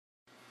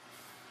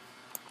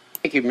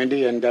Thank you,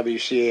 Mindy and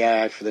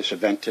WCAI for this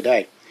event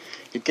today.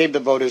 It gave the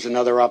voters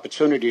another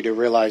opportunity to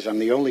realize I'm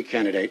the only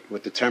candidate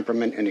with the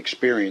temperament and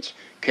experience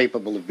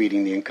capable of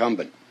beating the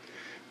incumbent.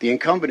 The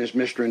incumbent is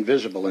Mr.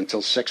 Invisible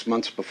until 6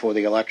 months before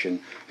the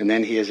election, and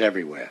then he is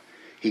everywhere.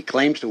 He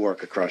claims to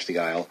work across the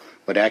aisle,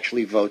 but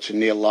actually votes in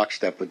near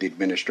lockstep with the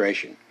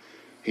administration.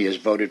 He has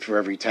voted for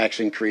every tax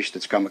increase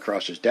that's come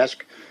across his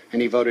desk, and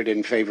he voted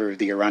in favor of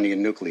the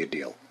Iranian nuclear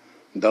deal.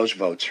 Those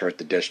votes hurt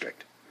the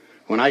district.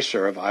 When I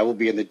serve, I will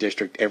be in the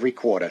district every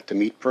quarter to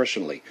meet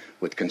personally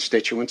with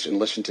constituents and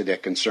listen to their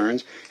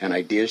concerns and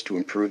ideas to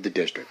improve the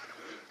district.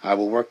 I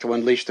will work to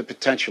unleash the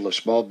potential of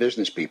small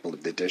business people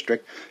of the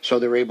district so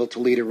they're able to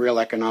lead a real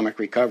economic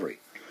recovery.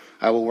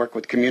 I will work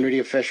with community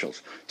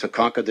officials to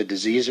conquer the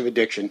disease of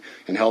addiction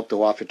and help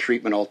to offer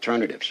treatment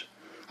alternatives.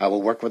 I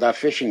will work with our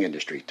fishing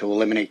industry to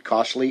eliminate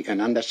costly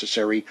and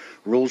unnecessary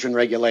rules and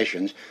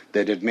regulations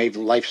that have made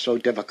life so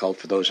difficult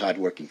for those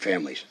hardworking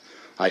families.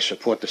 I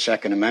support the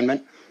Second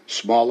Amendment,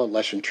 smaller,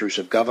 less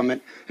intrusive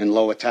government, and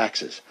lower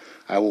taxes.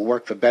 I will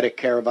work for better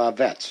care of our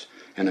vets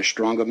and a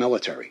stronger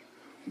military.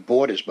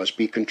 Borders must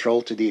be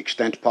controlled to the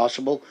extent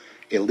possible,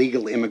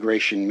 illegal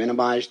immigration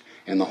minimized,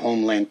 and the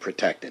homeland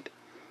protected.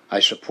 I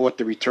support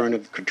the return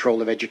of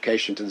control of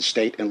education to the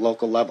state and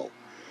local level.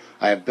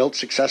 I have built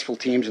successful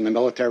teams in the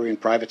military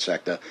and private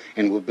sector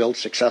and will build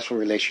successful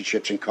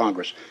relationships in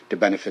Congress to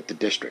benefit the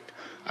district.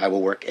 I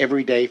will work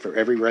every day for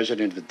every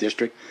resident of the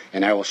district,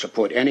 and I will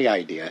support any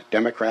idea,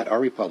 Democrat or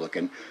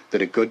Republican,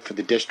 that are good for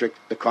the district,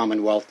 the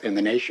Commonwealth, and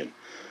the nation.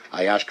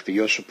 I ask for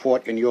your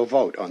support and your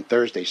vote on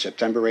Thursday,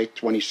 September 8,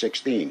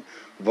 2016.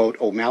 Vote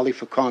O'Malley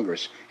for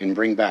Congress and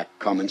bring back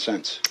common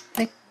sense.